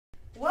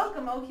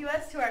Welcome,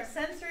 OQS, to our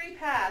sensory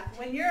path.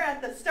 When you're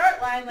at the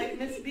start line, like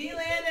Miss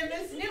Beeland and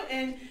Miss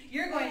Newton,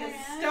 you're going to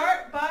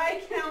start by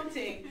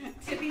counting.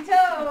 Tippy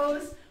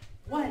toes.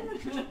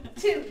 1,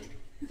 2,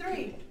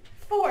 3,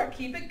 4.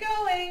 Keep it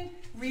going.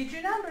 Read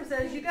your numbers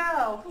as you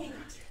go.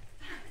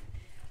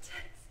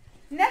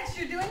 Next,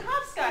 you're doing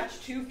hopscotch.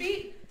 2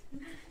 feet,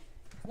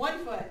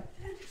 1 foot.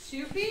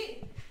 2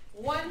 feet,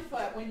 1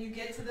 foot. When you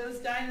get to those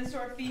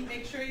dinosaur feet,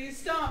 make sure you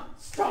stomp.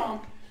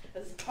 Stomp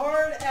as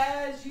hard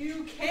as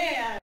you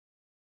can.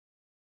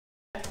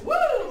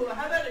 Woo!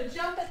 How about a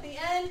jump at the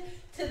end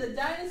to the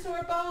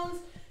dinosaur bones?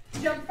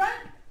 Jump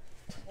front,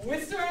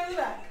 twist around to the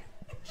back.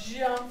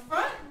 Jump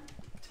front,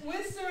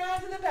 twist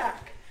around to the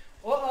back.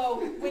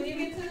 Uh-oh, when you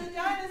get to the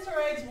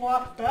dinosaur eggs,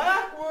 walk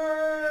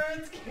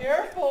backwards.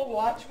 Careful,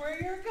 watch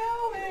where you're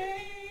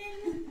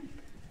going.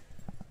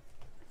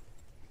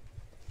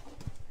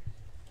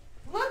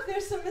 Look,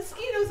 there's some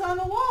mosquitoes on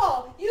the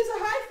wall. Use a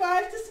high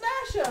five to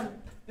smash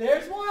them.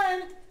 There's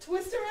one.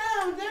 Twist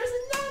around. There's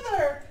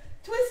another.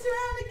 Twist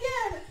around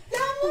again.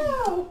 Down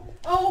low.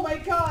 Oh my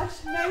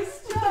gosh,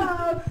 nice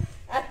job.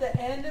 At the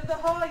end of the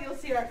hall, you'll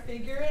see our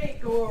figure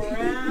 8 go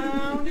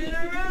around and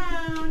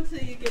around till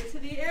you get to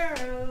the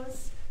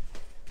arrows.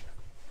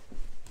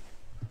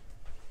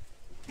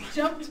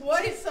 Jump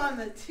twice on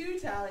the 2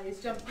 tallies.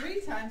 Jump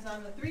 3 times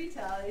on the 3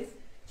 tallies.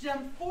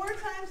 Jump 4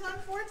 times on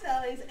 4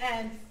 tallies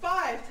and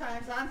 5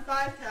 times on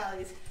 5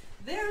 tallies.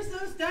 There's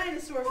those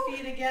dinosaur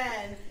feet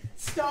again.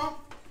 Stomp,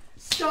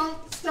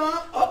 stomp,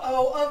 stomp.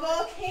 Uh-oh, a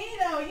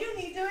volcano. You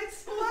need to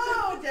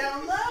explode.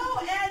 Down low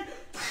and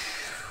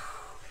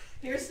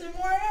here's some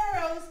more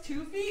arrows.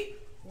 2 feet,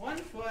 1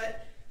 foot.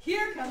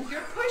 Here comes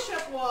your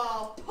push-up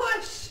wall.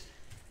 Push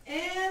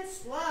and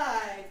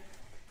slide.